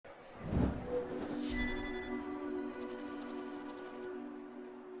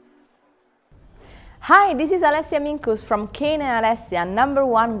Hi, this is Alessia Minkus from Kane and Alessia,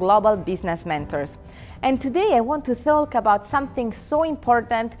 #1 global business mentors. And today I want to talk about something so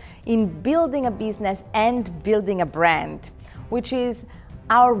important in building a business and building a brand, which is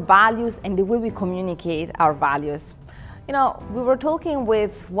our values and the way we communicate our values. You know, we were talking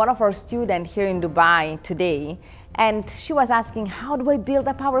with one of our students here in Dubai today, and she was asking, how do I build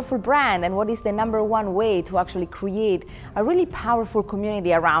a powerful brand and what is the #1 way to actually create a really powerful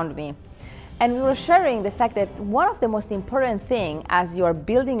community around me? And we were sharing the fact that one of the most important things as you are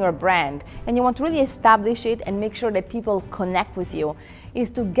building your brand and you want to really establish it and make sure that people connect with you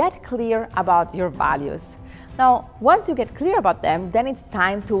is to get clear about your values. Now, once you get clear about them, then it's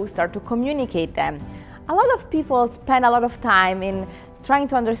time to start to communicate them. A lot of people spend a lot of time in trying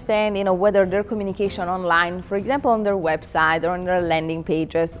to understand, whether their communication online, for example, on their website or on their landing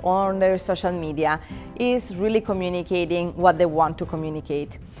pages or on their social media, is really communicating what they want to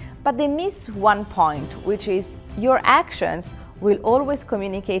communicate. But they miss one point, which is your actions will always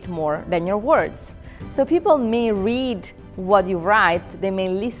communicate more than your words. So people may read what you write, they may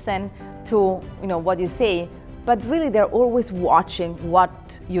listen to what you say, but really they're always watching what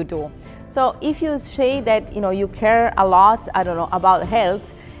you do. So if you say that you care a lot, about health,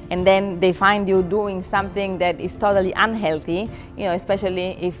 and then they find you doing something that is totally unhealthy,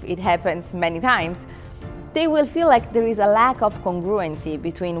 especially if it happens many times, they will feel like there is a lack of congruency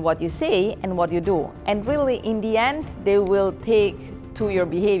between what you say and what you do. And really, in the end, they will take to your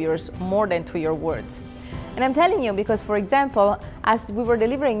behaviors more than to your words. And I'm telling you because, for example, as we were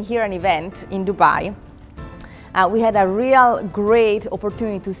delivering here an event in Dubai, we had a real great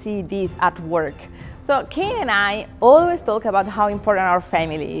opportunity to see this at work. So Kane and I always talk about how important our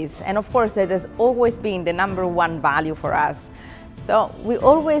family is. And of course, that has always been the #1 value for us. So we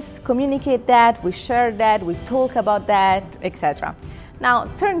always communicate that, we share that, we talk about that, etc. Now,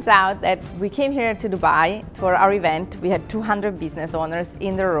 turns out that we came here to Dubai for our event. We had 200 business owners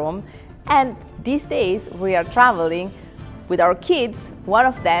in the room. And these days, we are traveling with our kids, one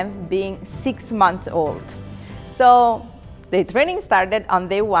of them being 6 months old. So the training started on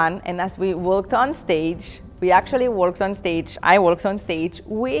day 1, and as we walked on stage, I walked on stage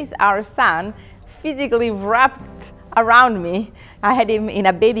with our son physically wrapped around me. I had him in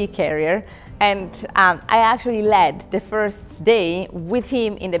a baby carrier, and I actually led the first day with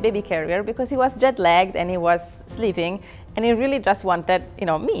him in the baby carrier because he was jet-lagged and he was sleeping, and he really just wanted,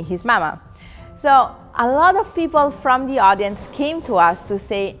 me, his mama. So a lot of people from the audience came to us to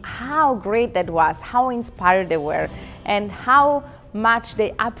say how great that was, how inspired they were, and how much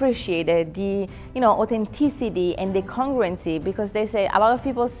they appreciated the authenticity and the congruency, because they say a lot of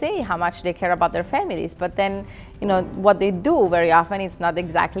people say how much they care about their families, but then what they do very often is not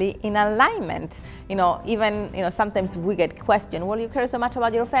exactly in alignment. Sometimes we get questioned, well, you care so much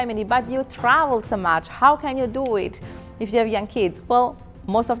about your family, but you travel so much, how can you do it if you have young kids? Well,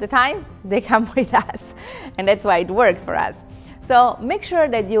 most of the time they come with us, and that's why it works for us. So make sure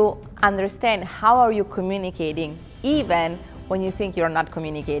that you understand how are you communicating even when you think you're not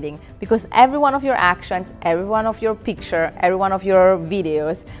communicating, because every one of your actions, every one of your picture, every one of your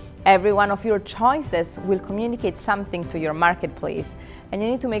videos, every one of your choices will communicate something to your marketplace, and you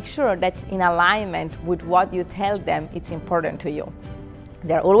need to make sure that's in alignment with what you tell them it's important to you.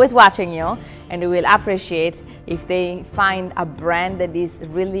 They're always watching you, and they will appreciate if they find a brand that is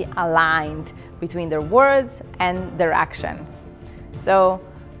really aligned between their words and their actions. So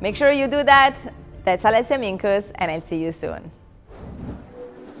make sure you do that. That's Alessia Minkus, and I'll see you soon.